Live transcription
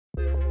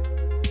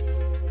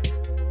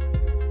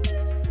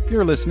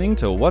You're listening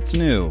to What's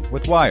New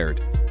with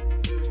Wired.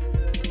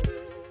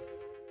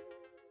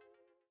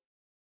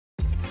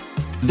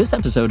 This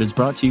episode is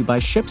brought to you by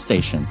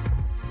ShipStation.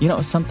 You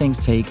know, some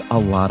things take a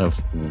lot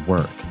of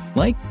work,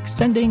 like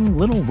sending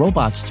little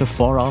robots to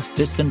far-off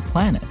distant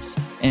planets.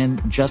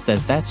 And just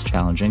as that's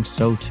challenging,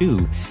 so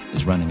too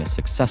is running a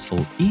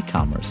successful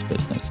e-commerce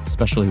business,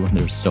 especially when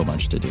there's so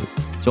much to do.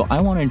 So I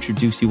want to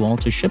introduce you all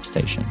to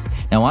ShipStation.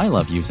 Now, I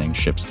love using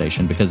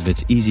ShipStation because of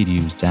its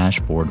easy-to-use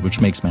dashboard,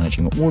 which makes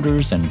managing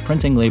orders and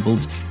printing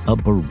labels a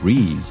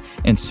breeze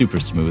and super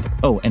smooth.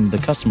 Oh, and the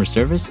customer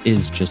service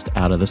is just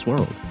out of this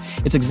world.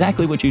 It's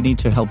exactly what you need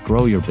to help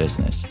grow your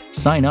business.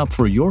 Sign up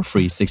for your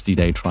free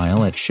 60-day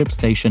trial at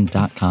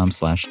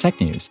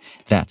shipstation.com/technews.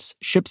 That's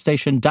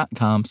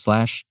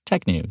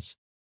shipstation.com/technews.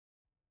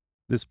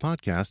 This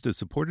podcast is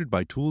supported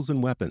by Tools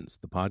and Weapons,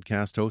 the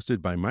podcast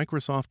hosted by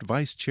Microsoft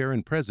Vice Chair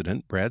and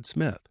President Brad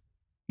Smith.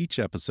 Each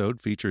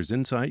episode features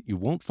insight you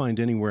won't find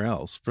anywhere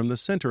else from the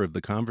center of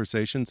the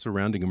conversation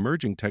surrounding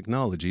emerging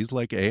technologies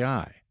like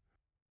AI.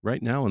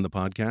 Right now on the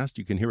podcast,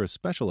 you can hear a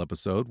special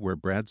episode where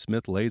Brad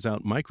Smith lays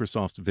out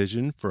Microsoft's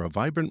vision for a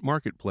vibrant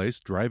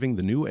marketplace driving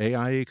the new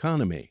AI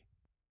economy.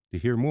 To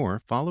hear more,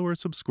 follow or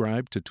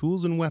subscribe to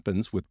Tools and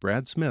Weapons with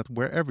Brad Smith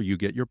wherever you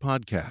get your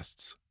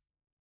podcasts.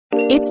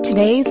 It's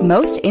today's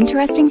most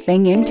interesting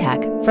thing in tech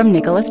from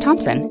Nicholas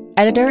Thompson,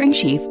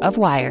 editor-in-chief of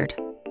Wired.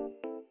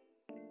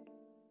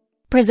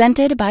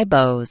 Presented by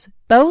Bose.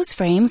 Bose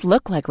frames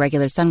look like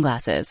regular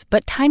sunglasses,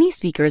 but tiny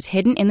speakers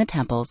hidden in the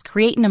temples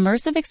create an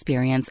immersive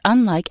experience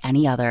unlike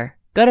any other.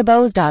 Go to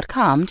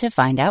Bose.com to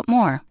find out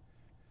more.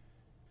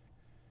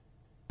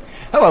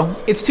 Hello,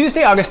 it's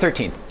Tuesday, August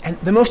 13th, and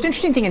the most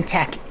interesting thing in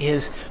tech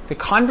is the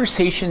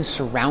conversation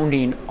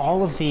surrounding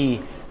all of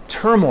the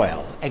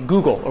turmoil at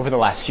Google over the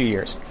last few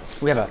years.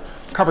 We have a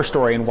cover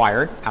story in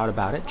Wired out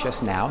about it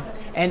just now,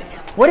 and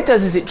what it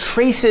does is it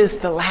traces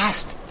the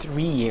last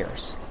 3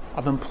 years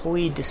of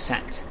employee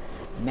dissent,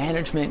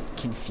 management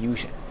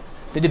confusion,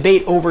 the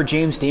debate over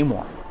James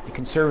Damore, the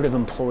conservative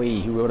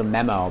employee who wrote a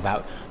memo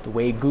about the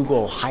way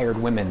Google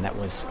hired women that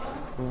was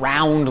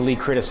roundly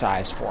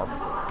criticized for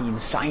being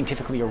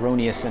scientifically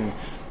erroneous and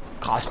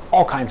caused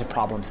all kinds of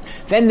problems.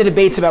 Then the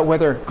debates about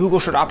whether Google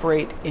should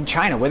operate in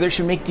China, whether it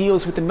should make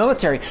deals with the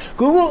military.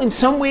 Google in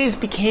some ways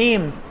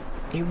became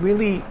a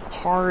really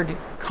hard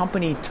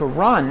company to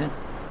run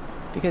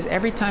because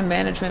every time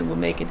management would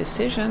make a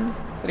decision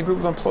that a group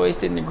of employees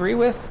didn't agree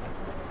with,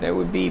 there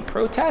would be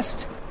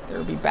protest, there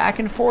would be back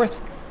and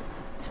forth.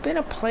 It's been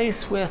a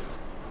place with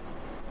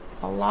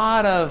a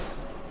lot of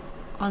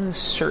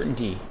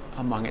uncertainty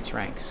among its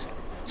ranks.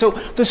 So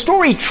the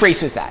story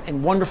traces that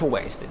in wonderful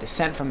ways, the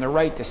dissent from the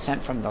right,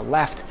 dissent from the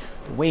left,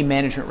 the way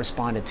management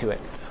responded to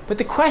it. But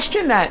the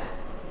question that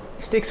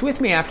sticks with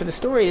me after the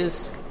story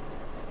is,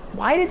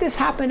 why did this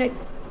happen at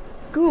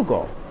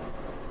Google?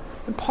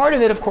 And part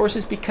of it, of course,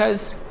 is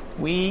because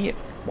we at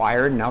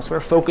Wired and elsewhere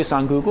focus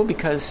on Google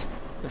because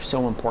they're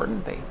so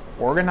important. They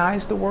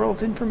organize the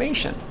world's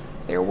information.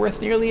 They're worth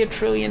nearly $1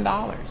 trillion.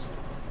 But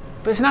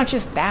it's not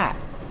just that.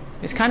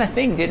 This kind of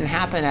thing didn't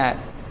happen at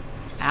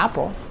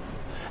Apple.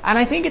 And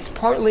I think it's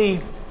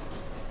partly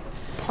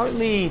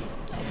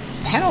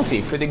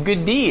penalty for the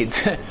good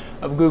deeds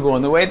of Google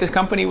and the way this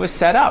company was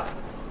set up.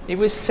 It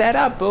was set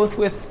up both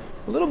with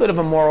a little bit of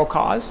a moral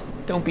cause,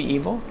 don't be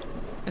evil.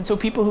 And so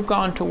people who've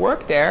gone to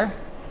work there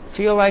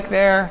feel like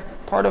they're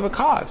part of a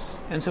cause.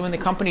 And so when the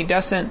company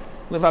doesn't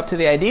live up to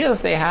the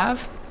ideals they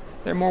have,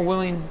 they're more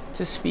willing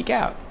to speak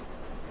out.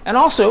 And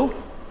also,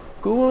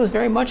 Google has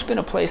very much been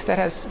a place that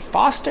has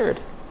fostered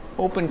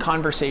open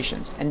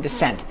conversations and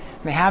dissent.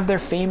 And they have their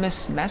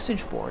famous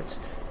message boards.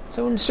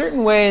 So in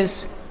certain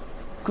ways,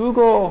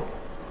 Google,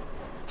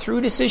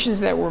 through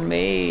decisions that were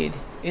made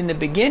in the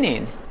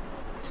beginning,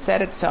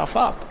 set itself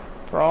up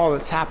for all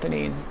that's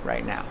happening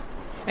right now.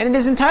 And it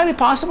is entirely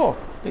possible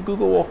that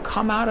Google will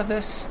come out of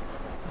this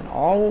and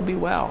all will be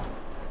well.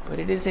 But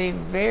it is a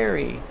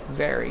very,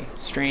 very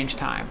strange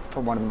time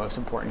for one of the most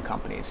important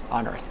companies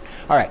on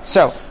earth. All right,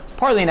 so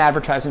partly an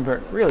advertisement,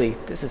 but really,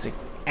 this is an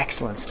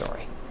excellent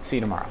story. See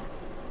you tomorrow.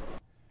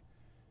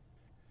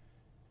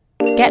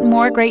 Get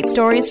more great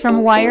stories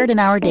from Wired in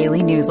our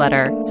daily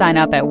newsletter. Sign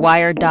up at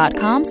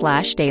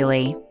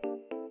wired.com/daily.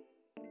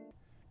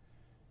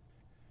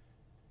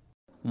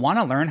 Want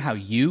to learn how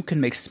you can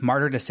make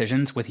smarter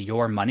decisions with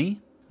your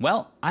money?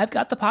 Well, I've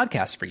got the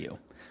podcast for you.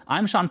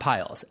 I'm Sean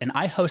Piles, and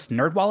I host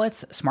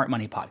NerdWallet's Smart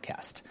Money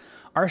Podcast.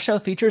 Our show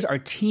features our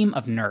team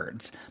of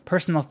nerds,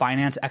 personal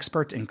finance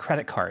experts in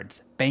credit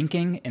cards,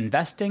 banking,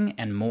 investing,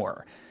 and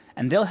more.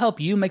 And they'll help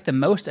you make the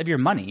most of your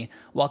money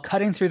while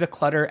cutting through the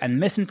clutter and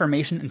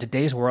misinformation in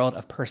today's world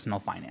of personal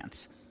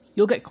finance.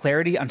 You'll get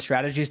clarity on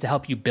strategies to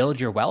help you build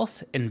your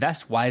wealth,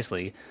 invest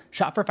wisely,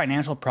 shop for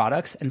financial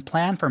products, and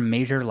plan for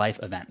major life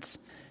events.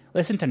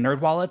 Listen to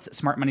NerdWallet's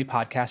Smart Money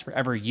Podcast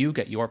wherever you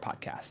get your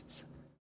podcasts.